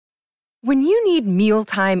When you need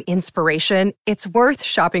mealtime inspiration, it's worth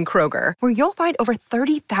shopping Kroger, where you'll find over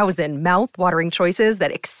 30,000 mouth-watering choices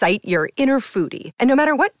that excite your inner foodie. And no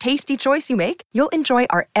matter what tasty choice you make, you'll enjoy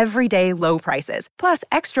our everyday low prices, plus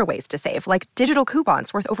extra ways to save, like digital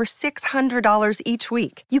coupons worth over $600 each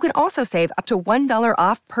week. You can also save up to $1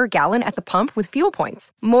 off per gallon at the pump with fuel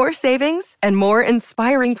points. More savings and more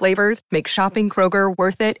inspiring flavors make shopping Kroger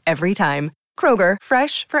worth it every time. Kroger,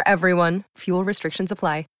 fresh for everyone. Fuel restrictions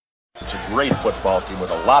apply. It's a great football team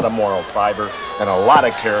with a lot of moral fiber and a lot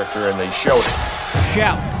of character, and they showed it.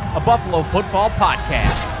 Shout, a Buffalo football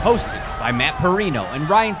podcast, hosted by Matt Perino and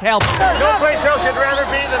Ryan Talbot. No place else you'd rather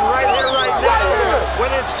be than right here, right now.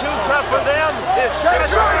 When it's too tough for them, it's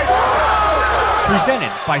just right.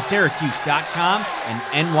 Presented by Syracuse.com and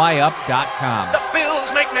NYUp.com. The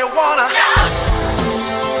Bills make me wanna shout.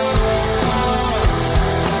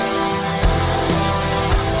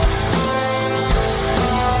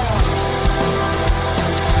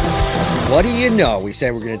 What do you know? We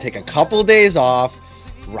said we're going to take a couple days off.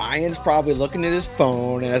 Ryan's probably looking at his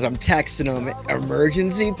phone, and as I'm texting him,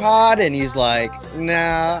 emergency pod, and he's like,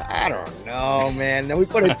 nah, I don't know, man. Then we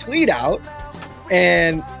put a tweet out,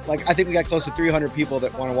 and I think we got close to 300 people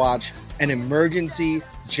that want to watch an emergency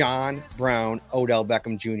John Brown, Odell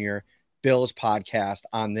Beckham Jr. Bills podcast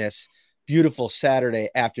on this beautiful Saturday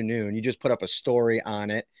afternoon. You just put up a story on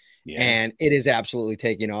it. Yeah. And it is absolutely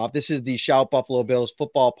taking off. This is the Shout Buffalo Bills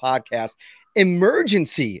football podcast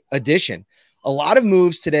emergency edition. A lot of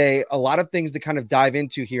moves today, a lot of things to kind of dive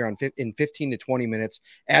into here in 15 to 20 minutes.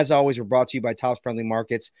 As always, we're brought to you by Tops Friendly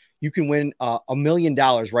Markets. You can win $1 million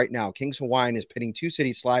right now. Kings Hawaiian is pitting two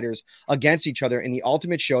city sliders against each other in the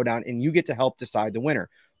ultimate showdown, and you get to help decide the winner.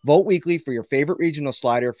 Vote weekly for your favorite regional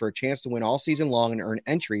slider for a chance to win all season long and earn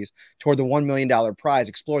entries toward the $1 million prize.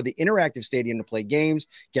 Explore the interactive stadium to play games,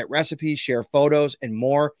 get recipes, share photos, and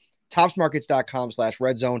more.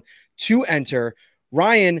 Topsmarkets.com/redzone to enter.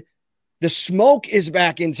 Ryan, the smoke is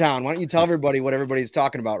back in town. Why don't you tell everybody what everybody's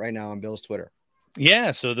talking about right now on Bill's Twitter? Yeah,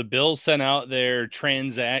 so the Bills sent out their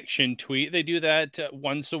transaction tweet. They do that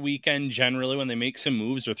once a weekend generally when they make some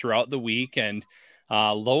moves or throughout the week. And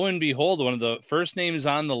lo and behold, one of the first names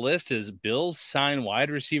on the list is Bills sign wide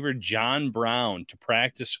receiver John Brown to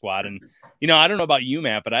practice squad. And, I don't know about you,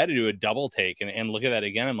 Matt, but I had to do a double take and look at that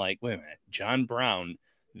again. I'm like, wait a minute, John Brown,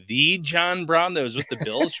 the John Brown that was with the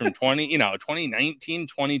Bills from 2019,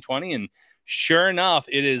 2020. And sure enough,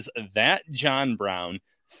 it is that John Brown,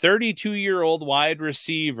 32-year-old wide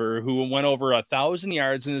receiver who went over 1,000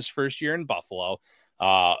 yards in his first year in Buffalo.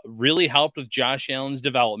 Really helped with Josh Allen's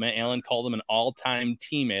development. Allen called him an all-time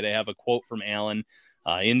teammate. I have a quote from Allen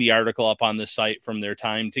in the article up on the site from their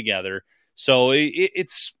time together. So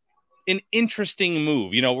it's an interesting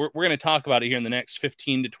move. We're going to talk about it here in the next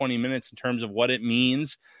 15 to 20 minutes in terms of what it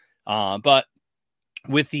means. But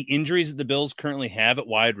with the injuries that the Bills currently have at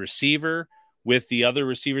wide receiver, with the other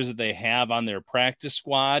receivers that they have on their practice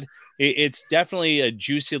squad, it's definitely a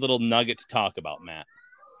juicy little nugget to talk about, Matt.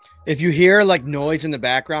 If you hear noise in the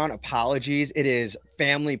background, apologies. It is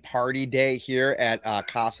family party day here at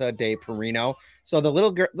Casa de Perino. So the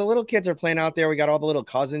little kids are playing out there. We got all the little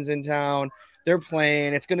cousins in town. They're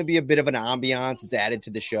playing. It's going to be a bit of an ambiance. It's added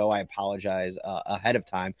to the show. I apologize ahead of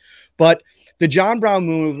time. But the John Brown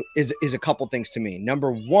move is a couple things to me.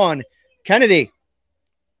 Number one, Kennedy,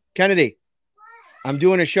 I'm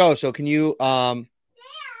doing a show. So can you,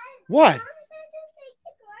 what?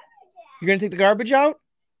 You're going to take the garbage out?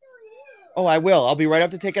 Oh, I will. I'll be right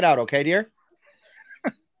up to take it out. Okay, dear?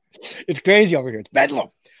 It's crazy over here. It's bedlam.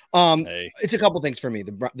 It's a couple things for me,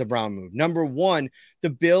 the Brown move. Number one, the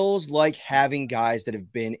Bills like having guys that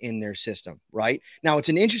have been in their system, right? Now, it's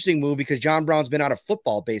an interesting move because John Brown's been out of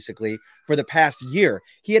football basically for the past year.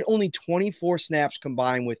 He had only 24 snaps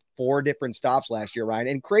combined with 4 different stops last year, Ryan.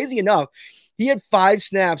 And crazy enough, he had 5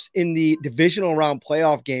 snaps in the divisional round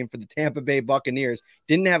playoff game for the Tampa Bay Buccaneers.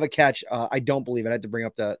 Didn't have a catch. I don't believe it. I had to bring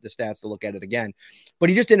up the stats to look at it again. But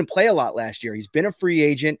he just didn't play a lot last year. He's been a free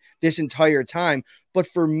agent this entire time. But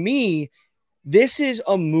for me, this is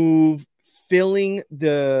a move filling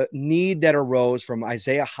the need that arose from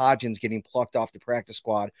Isaiah Hodgins getting plucked off the practice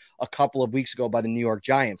squad a couple of weeks ago by the New York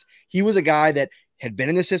Giants. He was a guy that had been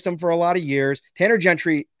in the system for a lot of years. Tanner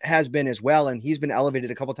Gentry has been as well, and he's been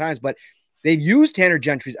elevated a couple of times, but they've used Tanner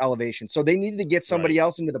Gentry's elevation, so they needed to get somebody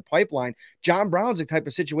else into the pipeline. John Brown's the type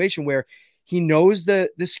of situation where he knows the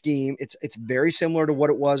scheme. It's very similar to what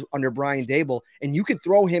it was under Brian Daboll, and you could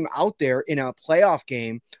throw him out there in a playoff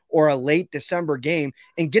game or a late December game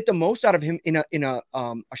and get the most out of him in a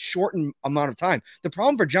shortened amount of time. The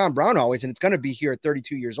problem for John Brown always, and it's going to be here at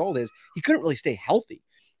 32 years old, is he couldn't really stay healthy.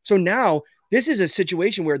 So now this is a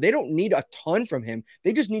situation where they don't need a ton from him.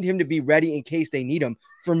 They just need him to be ready in case they need him.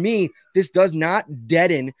 For me, this does not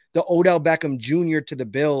deaden the Odell Beckham Jr. to the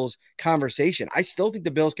Bills conversation. I still think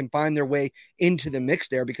the Bills can find their way into the mix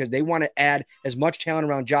there because they want to add as much talent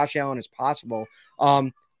around Josh Allen as possible.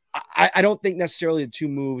 I don't think necessarily the two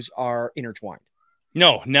moves are intertwined.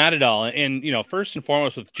 No, not at all. And, first and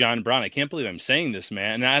foremost with John Brown, I can't believe I'm saying this,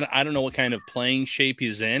 man. And I don't know what kind of playing shape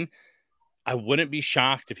he's in. I wouldn't be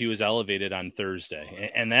shocked if he was elevated on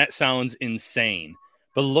Thursday. And that sounds insane.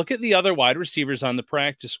 But look at the other wide receivers on the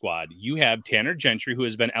practice squad. You have Tanner Gentry, who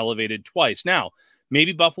has been elevated twice. Now,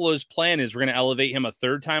 maybe Buffalo's plan is we're going to elevate him a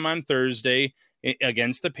third time on Thursday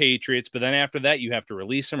against the Patriots. But then after that, you have to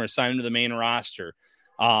release him or sign him to the main roster.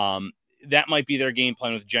 That might be their game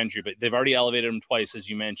plan with Gentry, but they've already elevated him twice, as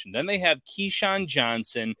you mentioned. Then they have Keyshawn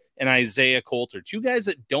Johnson and Isaiah Coulter, two guys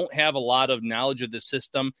that don't have a lot of knowledge of the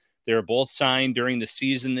system. They were both signed during the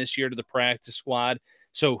season this year to the practice squad.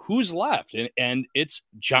 So who's left? And it's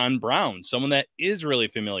John Brown, someone that is really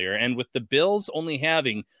familiar. And with the Bills only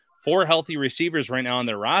having 4 healthy receivers right now on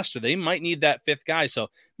their roster, they might need that 5th guy. So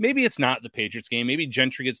maybe it's not the Patriots game. Maybe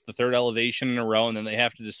Gentry gets the 3rd elevation in a row, and then they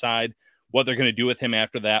have to decide what they're going to do with him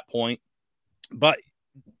after that point. But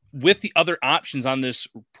with the other options on this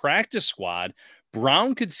practice squad,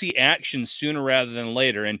 Brown could see action sooner rather than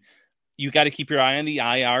later. And you got to keep your eye on the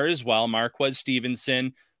IR as well. Marquez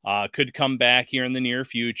Stevenson could come back here in the near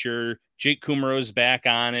future. Jake Kumerow's back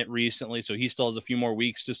on it recently, so he still has a few more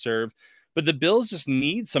weeks to serve. But the Bills just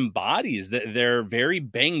need some bodies. They're very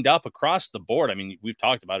banged up across the board. I mean, we've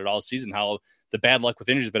talked about it all season, how the bad luck with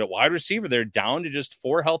injuries, but at wide receiver, they're down to just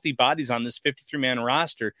 4 healthy bodies on this 53-man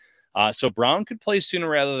roster. So Brown could play sooner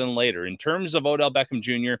rather than later. In terms of Odell Beckham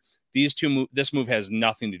Jr., this move has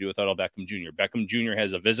nothing to do with Odell Beckham Jr. Beckham Jr.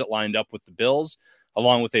 has a visit lined up with the Bills,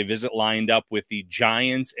 along with a visit lined up with the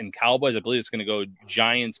Giants and Cowboys. I believe it's going to go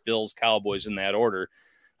Giants, Bills, Cowboys in that order.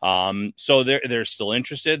 So they're still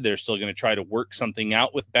interested. They're still going to try to work something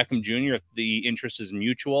out with Beckham Jr. if the interest is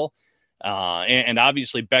mutual. And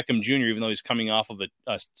obviously Beckham Jr., even though he's coming off of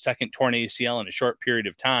a second torn ACL in a short period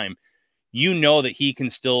of time, you know that he can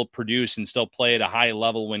still produce and still play at a high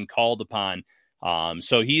level when called upon.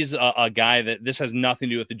 So he's a guy that this has nothing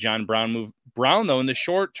to do with the John Brown move. Brown, though, in the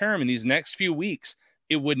short term, in these next few weeks,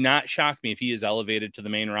 it would not shock me if he is elevated to the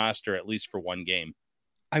main roster, at least for one game.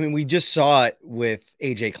 I mean, we just saw it with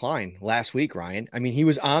AJ Klein last week, Ryan. I mean, he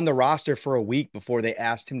was on the roster for a week before they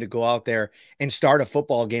asked him to go out there and start a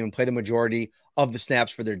football game and play the majority of the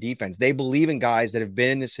snaps for their defense. They believe in guys that have been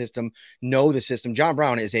in the system, know the system. John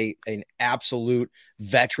Brown is an absolute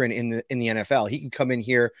veteran in the NFL. He can come in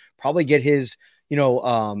here, probably get his,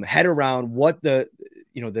 head around what the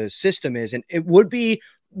system is. And it would be,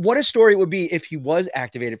 what a story it would be if he was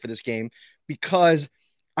activated for this game, because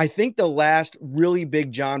I think the last really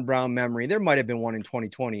big John Brown memory, there might have been one in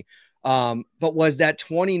 2020, but was that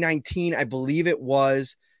 2019, I believe it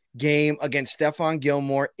was, game against Stephon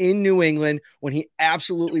Gilmore in New England when he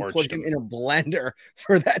absolutely put him in a blender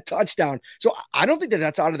for that touchdown. So I don't think that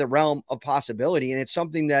that's out of the realm of possibility. And it's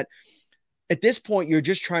something that at this point, you're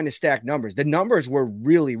just trying to stack numbers. The numbers were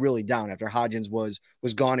really, really down after Hodgins was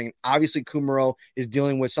gone. And obviously Kumerow is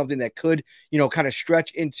dealing with something that could, kind of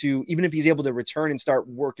stretch into, even if he's able to return and start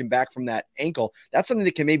working back from that ankle, that's something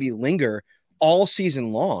that can maybe linger all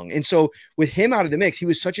season long. And so with him out of the mix, he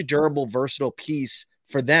was such a durable, versatile piece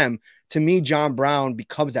for them. To me, John Brown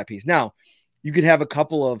becomes that piece. Now, you could have a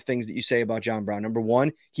couple of things that you say about John Brown. Number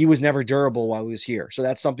one, he was never durable while he was here. So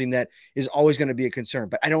that's something that is always going to be a concern.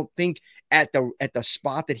 But I don't think at the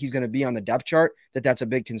spot that he's going to be on the depth chart, that's a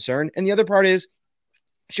big concern. And the other part is,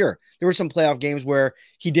 sure, there were some playoff games where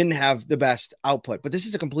he didn't have the best output. But this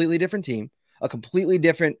is a completely different team, a completely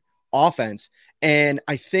different offense. And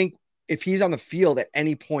I think if he's on the field at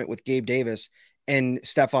any point with Gabe Davis and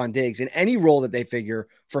Stephon Diggs in any role that they figure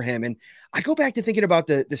for him. And I go back to thinking about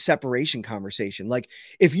the separation conversation. Like,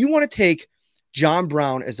 if you want to take John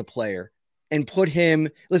Brown as a player and put him,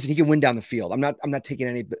 listen, he can win down the field. I'm not taking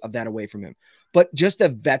any of that away from him, but just the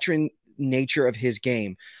veteran nature of his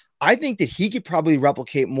game, I think that he could probably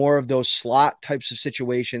replicate more of those slot types of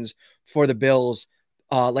situations for the Bills,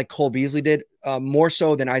 like Cole Beasley did, more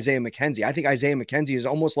so than Isaiah McKenzie. I think Isaiah McKenzie is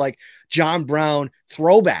almost like John Brown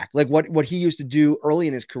throwback, like what he used to do early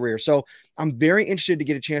in his career. So I'm very interested to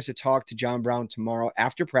get a chance to talk to John Brown tomorrow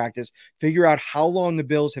after practice, figure out how long the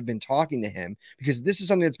Bills have been talking to him, because this is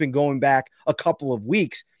something that's been going back a couple of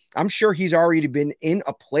weeks. I'm sure he's already been in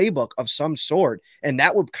a playbook of some sort, and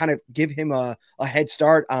that would kind of give him a head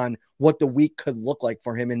start on what the week could look like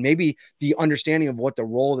for him, and maybe the understanding of what the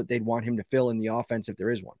role that they'd want him to fill in the offense if there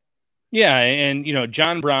is one. Yeah, and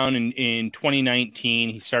John Brown in 2019,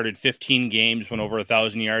 he started 15 games, went over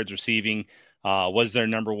 1,000 yards receiving, was their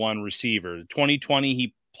number one receiver. 2020,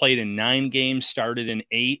 he played in 9 games, started in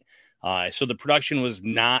 8. So the production was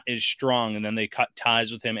not as strong, and then they cut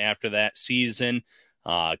ties with him after that season,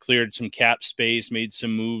 cleared some cap space, made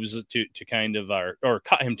some moves to kind of or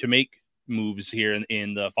cut him to make moves here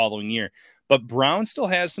in the following year. But Brown still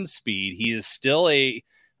has some speed. He is still a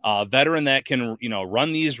veteran that can,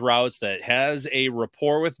 run these routes, that has a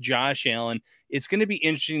rapport with Josh Allen. It's going to be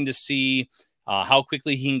interesting to see how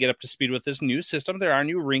quickly he can get up to speed with this new system. There are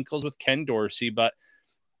new wrinkles with Ken Dorsey, but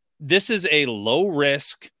this is a low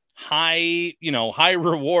risk, high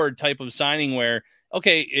reward type of signing where,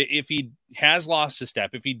 okay, if he has lost a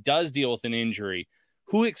step, if he does deal with an injury,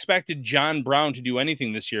 who expected John Brown to do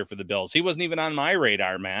anything this year for the Bills? He wasn't even on my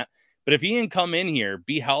radar, Matt. But if he can come in here,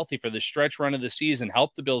 be healthy for the stretch run of the season,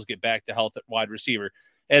 help the Bills get back to health at wide receiver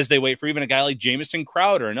as they wait for even a guy like Jamison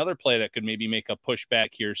Crowder, another play that could maybe make a pushback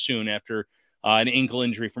here soon after an ankle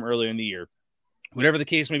injury from earlier in the year. Whatever the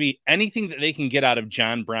case may be, anything that they can get out of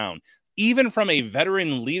John Brown, even from a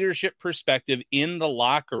veteran leadership perspective in the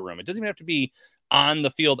locker room, it doesn't even have to be on the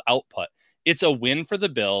field output. It's a win for the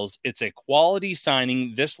Bills. It's a quality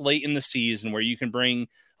signing this late in the season where you can bring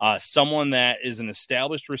someone that is an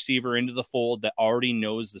established receiver into the fold that already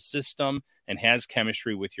knows the system and has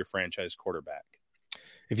chemistry with your franchise quarterback.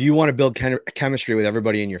 If you want to build chemistry with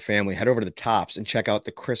everybody in your family, head over to the Tops and check out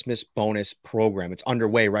the Christmas bonus program. It's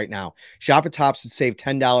underway right now. Shop at Tops and save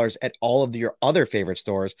 $10 at all of your other favorite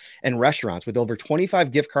stores and restaurants. With over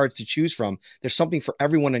 25 gift cards to choose from, there's something for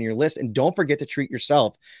everyone on your list. And don't forget to treat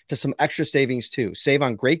yourself to some extra savings too. Save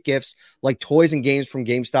on great gifts like toys and games from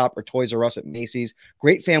GameStop or Toys R Us at Macy's,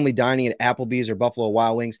 great family dining at Applebee's or Buffalo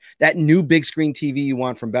Wild Wings, that new big screen TV you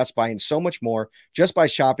want from Best Buy, and so much more just by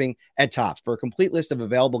shopping at Tops. For a complete list of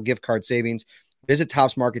available gift card savings, visit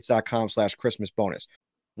topsmarkets.com/Christmas bonus.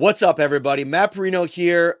 What's up, everybody? Matt Parrino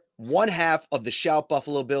here, one half of the Shout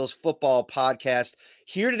Buffalo Bills football podcast,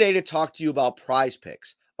 here today to talk to you about Prize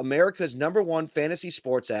Picks, America's #1 fantasy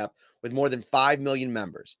sports app with more than 5 million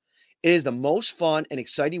members. It is the most fun and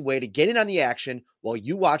exciting way to get in on the action while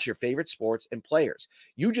you watch your favorite sports and players.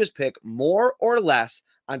 You just pick more or less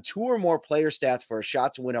on 2 or more player stats for a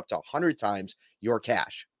shot to win up to 100 times your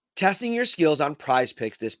cash. Testing your skills on Prize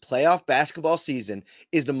Picks this playoff basketball season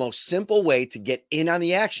is the most simple way to get in on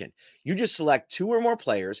the action. You just select 2 or more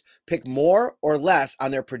players, pick more or less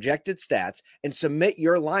on their projected stats, and submit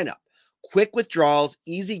your lineup. Quick withdrawals,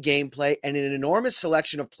 easy gameplay, and an enormous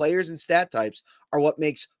selection of players and stat types are what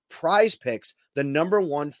makes Prize Picks the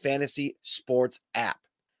 #1 fantasy sports app.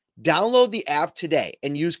 Download the app today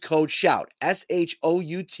and use code SHOUT,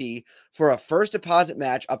 SHOUT, for a first deposit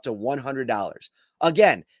match up to $100.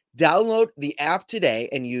 Again, download the app today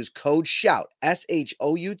and use code SHOUT,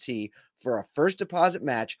 SHOUT, for a first deposit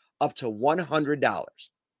match up to $100.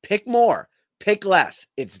 Pick more, pick less.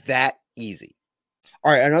 It's that easy.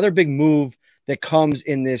 All right, another big move that comes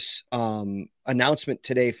in this announcement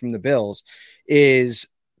today from the Bills is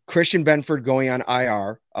Christian Benford going on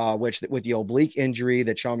IR, which with the oblique injury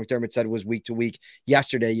that Sean McDermott said was week to week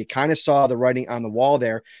yesterday, you kind of saw the writing on the wall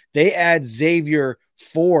there. They add Xavier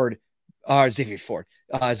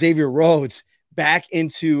Rhodes back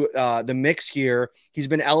into the mix here. He's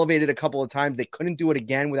been elevated a couple of times. They couldn't do it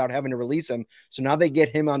again without having to release him. So now they get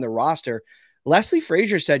him on the roster. Leslie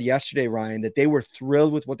Frazier said yesterday, Ryan, that they were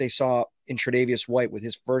thrilled with what they saw in Tre'Davious White with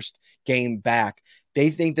his first game back.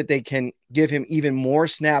 They think that they can give him even more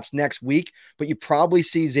snaps next week, but you probably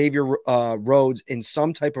see Xavier Rhodes in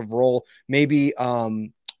some type of role, maybe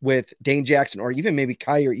with Dane Jackson or even maybe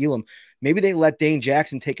Kaiir Elam. Maybe they let Dane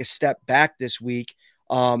Jackson take a step back this week.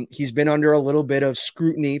 He's been under a little bit of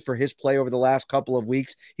scrutiny for his play over the last couple of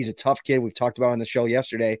weeks. He's a tough kid. We've talked about on the show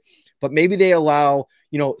yesterday, but maybe they allow,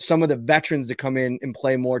 some of the veterans to come in and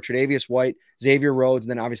play more. Tre'Davious White, Xavier Rhodes,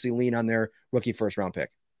 and then obviously lean on their rookie first round pick.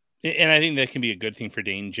 And I think that can be a good thing for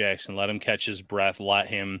Dane Jackson. Let him catch his breath. Let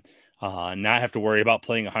him not have to worry about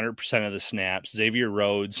playing 100% of the snaps. Xavier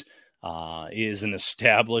Rhodes is an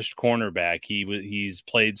established cornerback. He's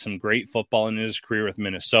played some great football in his career with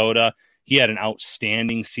Minnesota. He had an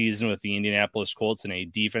outstanding season with the Indianapolis Colts in a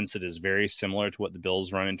defense that is very similar to what the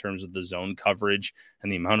Bills run in terms of the zone coverage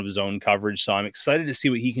and the amount of zone coverage. So I'm excited to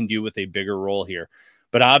see what he can do with a bigger role here.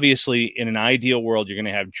 But obviously, in an ideal world, you're going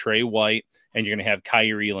to have Trey White and you're going to have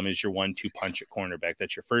Kaiir Elam as your 1-2 punch at cornerback.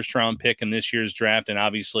 That's your first round pick in this year's draft. And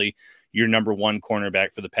obviously your #1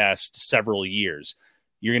 cornerback for the past several years.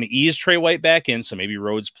 You're going to ease Trey White back in. So maybe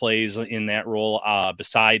Rhodes plays in that role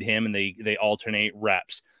beside him and they alternate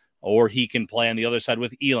reps. or he can play on the other side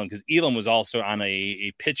with Elam, because Elam was also on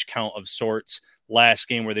a pitch count of sorts last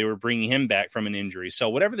game where they were bringing him back from an injury. So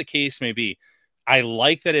whatever the case may be, I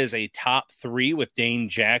like that as a top 3 with Dane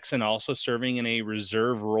Jackson also serving in a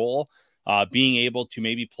reserve role, being able to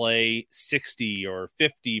maybe play 60 or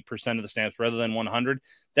 50% of the snaps rather than 100.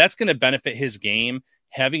 That's going to benefit his game.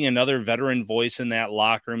 Having another veteran voice in that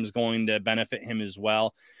locker room is going to benefit him as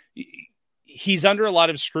well. He's under a lot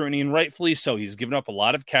of scrutiny, and rightfully so. He's given up a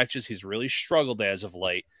lot of catches. He's really struggled as of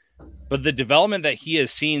late. But the development that he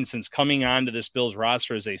has seen since coming onto this Bills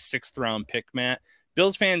roster as a 6th-round pick, Matt,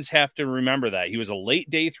 Bills fans have to remember that. He was a late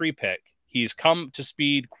day 3 pick. He's come to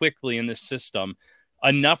speed quickly in this system,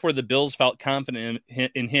 enough where the Bills felt confident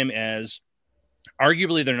in him as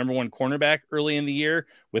arguably their number 1 cornerback early in the year,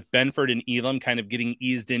 with Benford and Elam kind of getting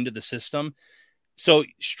eased into the system. So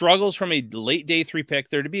struggles from a late day 3 pick,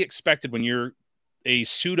 they're to be expected when you're a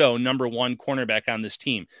pseudo number 1 cornerback on this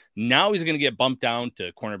team. Now he's going to get bumped down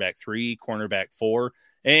to cornerback 3, cornerback 4.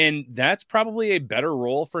 And that's probably a better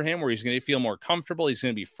role for him where he's going to feel more comfortable. He's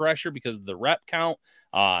going to be fresher because of the rep count.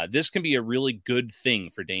 This can be a really good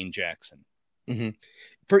thing for Dane Jackson. Mm-hmm.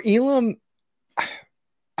 For Elam,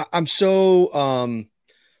 I'm so,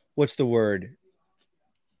 what's the word?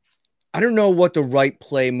 I don't know what the right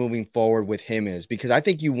play moving forward with him is, because I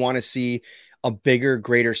think you want to see a bigger,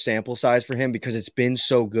 greater sample size for him because it's been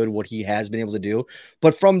so good what he has been able to do.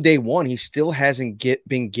 But from day one, he still hasn't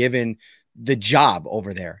been given the job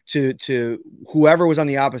over there to whoever was on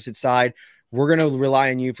the opposite side. We're going to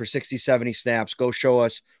rely on you for 60, 70 snaps. Go show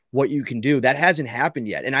us what you can do. That hasn't happened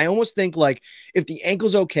yet. And I almost think like if the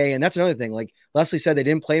ankle's okay, and that's another thing, like Leslie said, they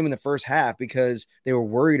didn't play him in the first half because they were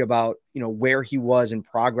worried about, where he was in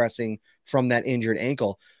progressing from that injured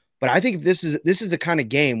ankle. But I think if this is the kind of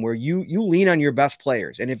game where you lean on your best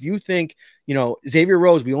players. And if you think, Xavier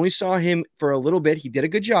Rhodes, we only saw him for a little bit. He did a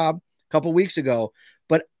good job a couple weeks ago,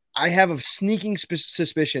 but I have a sneaking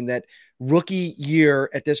suspicion that rookie year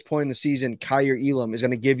at this point in the season, Kaiir Elam is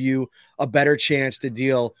going to give you a better chance to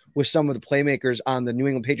deal with some of the playmakers on the New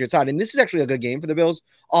England Patriots side. And this is actually a good game for the Bills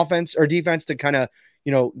offense or defense to kind of,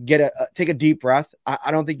 take a deep breath.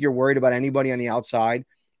 I don't think you're worried about anybody on the outside.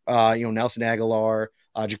 Nelson Aguilar,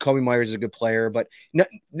 Jacoby Myers is a good player, but not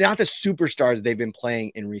the superstars they've been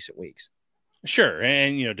playing in recent weeks. Sure.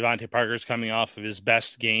 And, Devontae Parker's coming off of his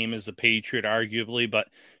best game as a Patriot, arguably, but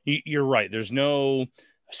you're right. There's no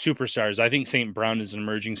superstars. I think St. Brown is an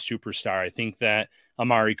emerging superstar. I think that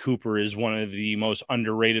Amari Cooper is one of the most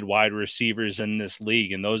underrated wide receivers in this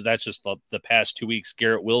league. And that's just the past 2 weeks.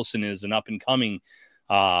 Garrett Wilson is an up and coming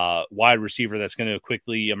wide receiver that's going to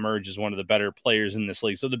quickly emerge as one of the better players in this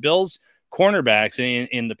league. So the Bills cornerbacks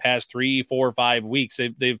in the past 3, 4, 5 weeks,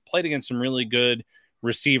 they've played against some really good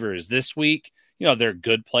receivers. This week, they're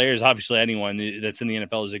good players. Obviously, anyone that's in the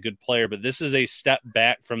NFL is a good player, but this is a step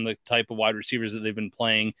back from the type of wide receivers that they've been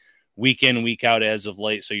playing week in, week out as of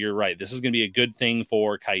late. So you're right. This is going to be a good thing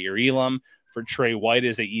for Kaiir Elam, for Trey White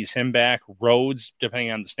as they ease him back, Rhodes, depending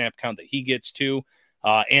on the snap count that he gets to,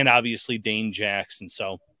 and obviously Dane Jackson.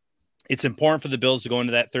 So it's important for the Bills to go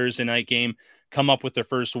into that Thursday night game, come up with their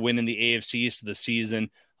first win in the AFC East of the season.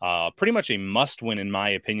 Pretty much a must win, in my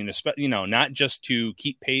opinion, not just to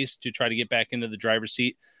keep pace to try to get back into the driver's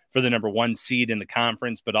seat for the number 1 seed in the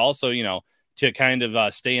conference, but also, to kind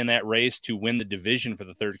of stay in that race to win the division for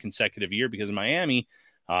the 3rd consecutive year, because Miami,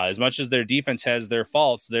 as much as their defense has their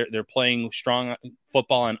faults, they're playing strong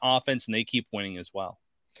football on offense and they keep winning as well.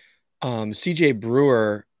 CJ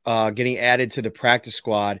Brewer getting added to the practice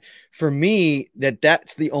squad. For me,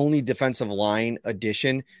 that's the only defensive line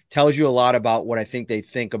addition tells you a lot about what I think they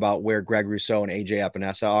think about where Greg Rousseau and AJ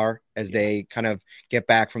Epinesa are as they kind of get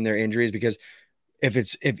back from their injuries. Because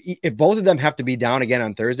if both of them have to be down again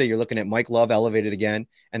on Thursday, you're looking at Mike Love elevated again,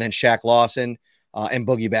 and then Shaq Lawson and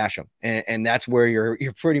Boogie Basham. And that's where you're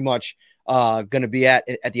pretty much going to be at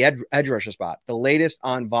the edge rusher spot. The latest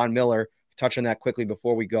on Von Miller, touch on that quickly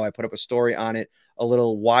before we go. I put up a story on it a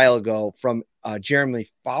little while ago from Jeremy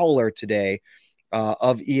Fowler today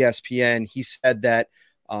of ESPN. He said that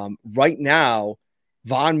right now,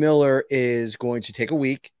 Von Miller is going to take a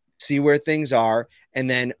week, see where things are, and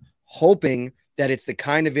then hoping that it's the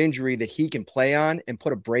kind of injury that he can play on and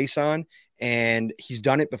put a brace on. And he's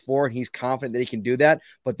done it before, and he's confident that he can do that.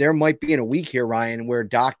 But there might be in a week here, Ryan, where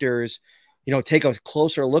doctors take a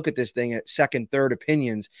closer look at this thing at second, third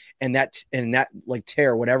opinions, and that like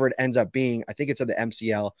tear, whatever it ends up being. I think it's at the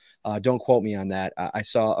MCL. Don't quote me on that. I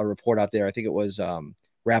saw a report out there. I think it was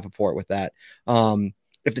Rappaport with that.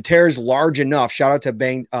 If the tear is large enough, shout out to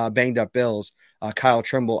Banged Up Bills, Kyle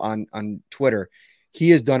Trimble on Twitter. he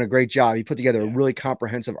has done a great job. He put together a really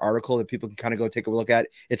comprehensive article that people can kind of go take a look at.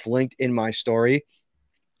 It's linked in my story.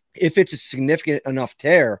 If it's a significant enough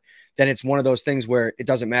tear, then it's one of those things where it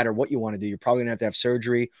doesn't matter what you want to do. You're probably going to have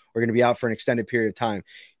surgery or going to be out for an extended period of time.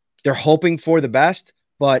 They're hoping for the best,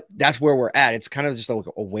 but that's where we're at. It's kind of just like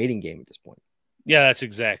a waiting game at this point. Yeah, that's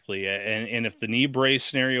exactly it. And if the knee brace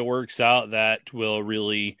scenario works out, that will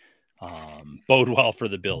really bode well for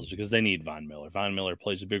the Bills because they need Von Miller. Von Miller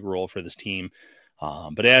plays a big role for this team.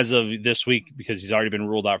 But as of this week, because he's already been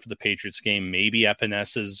ruled out for the Patriots game, maybe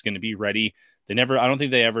Epinesa is going to be ready. I don't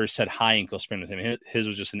think they ever said high ankle sprain with him. His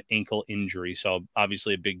was just an ankle injury. So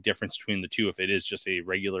obviously a big difference between the two if it is just a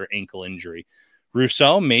regular ankle injury.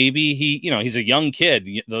 Rousseau, maybe he's a young kid.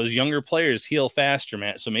 Those younger players heal faster,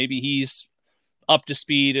 Matt. So maybe he's up to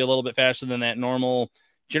speed a little bit faster than that normal,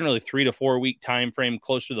 generally 3 to 4 week time frame,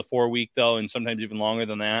 closer to the 4 week though, and sometimes even longer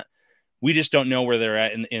than that. We just don't know where they're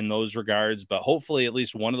at in those regards, but hopefully at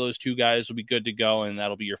least one of those two guys will be good to go, and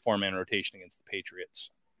that'll be your 4-man rotation against the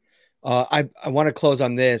Patriots. I want to close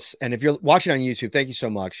on this. And if you're watching on YouTube, thank you so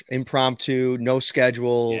much. Impromptu, no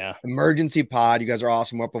schedule, emergency pod. You guys are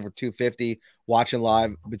awesome. We're up over 250 watching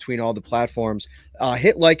live between all the platforms.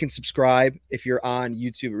 Hit like and subscribe if you're on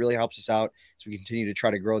YouTube. It really helps us out so we continue to try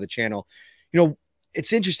to grow the channel.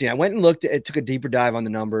 It's interesting. I went and took a deeper dive on the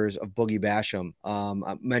numbers of Boogie Basham.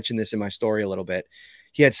 I mentioned this in my story a little bit.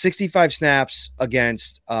 He had 65 snaps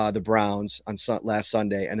against the Browns on last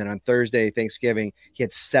Sunday. And then on Thursday, Thanksgiving, he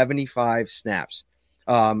had 75 snaps,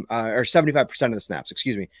 or 75% of the snaps,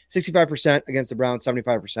 65% against the Browns,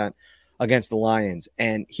 75% against the Lions.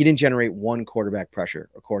 And he didn't generate one quarterback pressure,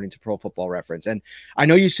 according to Pro Football Reference. And I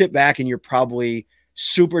know you sit back and you're probably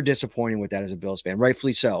super disappointed with that as a Bills fan,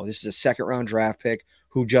 rightfully so. This is a second-round draft pick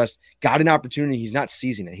who just got an opportunity. He's not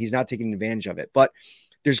seizing it. He's not taking advantage of it. But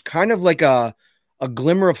there's kind of like a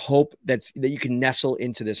glimmer of hope that you can nestle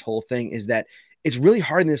into this whole thing, is that it's really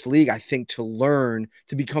hard in this league, I think, to learn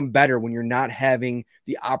to become better when you're not having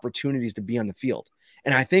the opportunities to be on the field.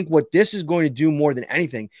 And I think what this is going to do more than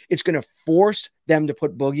anything, it's going to force them to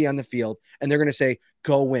put Boogie on the field, and they're going to say,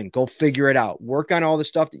 go win, go figure it out, work on all the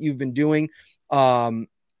stuff that you've been doing the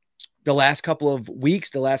last couple of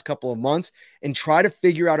weeks, the last couple of months, and try to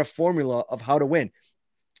figure out a formula of how to win.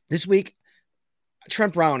 This week,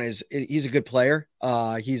 Trent Brown he's a good player.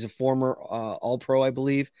 He's a former All-Pro, I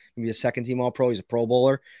believe, maybe a second-team All-Pro. He's a Pro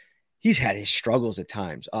Bowler. He's had his struggles at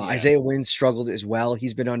times. Isaiah Wynn struggled as well.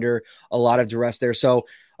 He's been under a lot of duress there. So,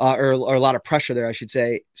 or a lot of pressure there, I should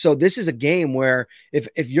say. So this is a game where if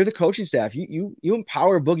you're the coaching staff, you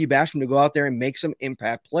empower Boogie Basham to go out there and make some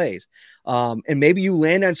impact plays. And maybe you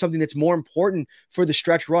land on something that's more important for the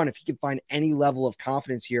stretch run if he can find any level of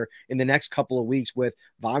confidence here in the next couple of weeks with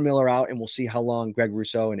Von Miller out, and we'll see how long Greg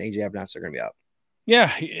Rousseau and AJ Epinesa are going to be out.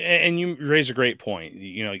 Yeah, and you raise a great point.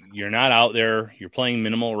 You're not out there. You're playing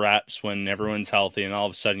minimal reps when everyone's healthy, and all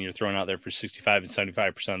of a sudden you're thrown out there for 65 and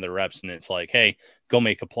 75% of the reps, and it's like, hey, go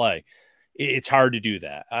make a play. It's hard to do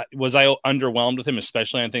that. Was I underwhelmed with him,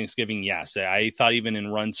 especially on Thanksgiving? Yes. I thought even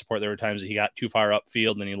in run support, there were times that he got too far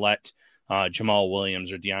upfield and he let Jamal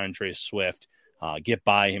Williams or DeAndre Swift get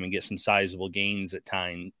by him and get some sizable gains at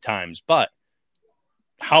times. But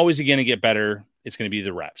how is he going to get better? It's going to be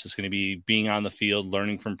the reps. It's going to be being on the field,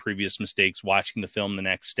 learning from previous mistakes, watching the film the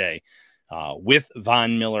next day. With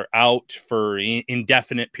Von Miller out for an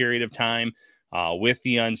indefinite period of time, with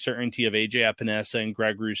the uncertainty of AJ Epinesa and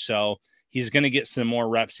Greg Rousseau, he's going to get some more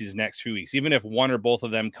reps these next few weeks. Even if one or both of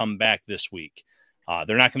them come back this week,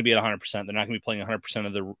 they're not going to be at 100%. They're not going to be playing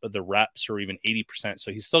 100% of the reps or even 80%.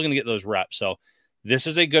 So he's still going to get those reps. So this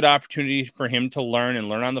is a good opportunity for him to learn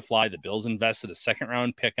on the fly. The Bills invested a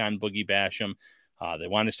second-round pick on Boogie Basham. They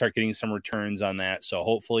want to start getting some returns on that. So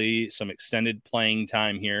hopefully some extended playing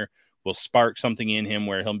time here will spark something in him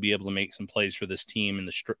where he'll be able to make some plays for this team in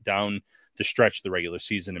down the stretch of the regular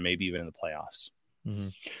season and maybe even in the playoffs.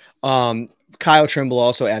 Mm-hmm. Kyle Trimble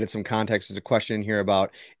also added some context. There's a question in here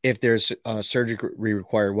about if there's surgery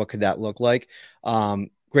required, what could that look like?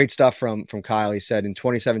 Great stuff from Kyle. He said in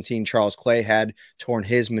 2017, Charles Clay had torn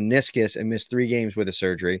his meniscus and missed 3 games with a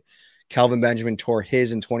surgery. Kelvin Benjamin tore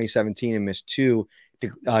his in 2017 and missed 2,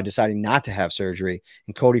 deciding not to have surgery.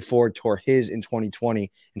 And Cody Ford tore his in 2020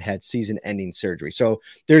 and had season-ending surgery. So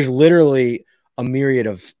there's literally a myriad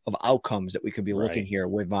of outcomes that we could be looking here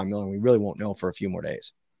with Von Miller, and we really won't know for a few more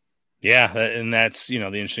days. Yeah, and that's, the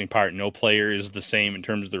interesting part. No player is the same in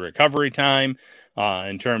terms of the recovery time,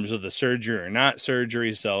 in terms of the surgery or not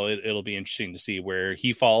surgery. So it'll be interesting to see where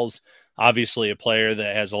he falls. Obviously, a player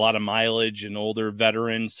that has a lot of mileage, an older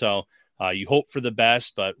veteran. So you hope for the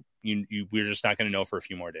best, but we're just not going to know for a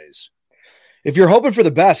few more days. If you're hoping for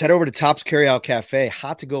the best, head over to Tops Carryout Cafe.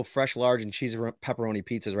 Hot to go, fresh, large, and cheese pepperoni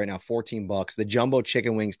pizzas right now, $14. The jumbo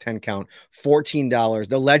chicken wings, 10 count, $14.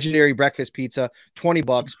 The legendary breakfast pizza,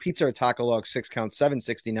 $20. Pizza or taco log, 6 count,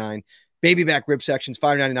 $7.69. Baby back rib sections,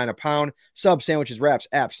 $5.99 a pound. Sub sandwiches, wraps,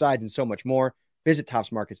 apps, sides, and so much more. Visit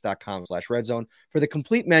topsmarkets.com/redzone for the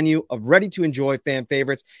complete menu of ready-to-enjoy fan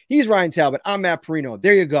favorites. He's Ryan Talbot. I'm Matt Perino.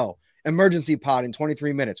 There you go. Emergency pod in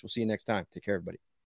 23 minutes. We'll see you next time. Take care, everybody.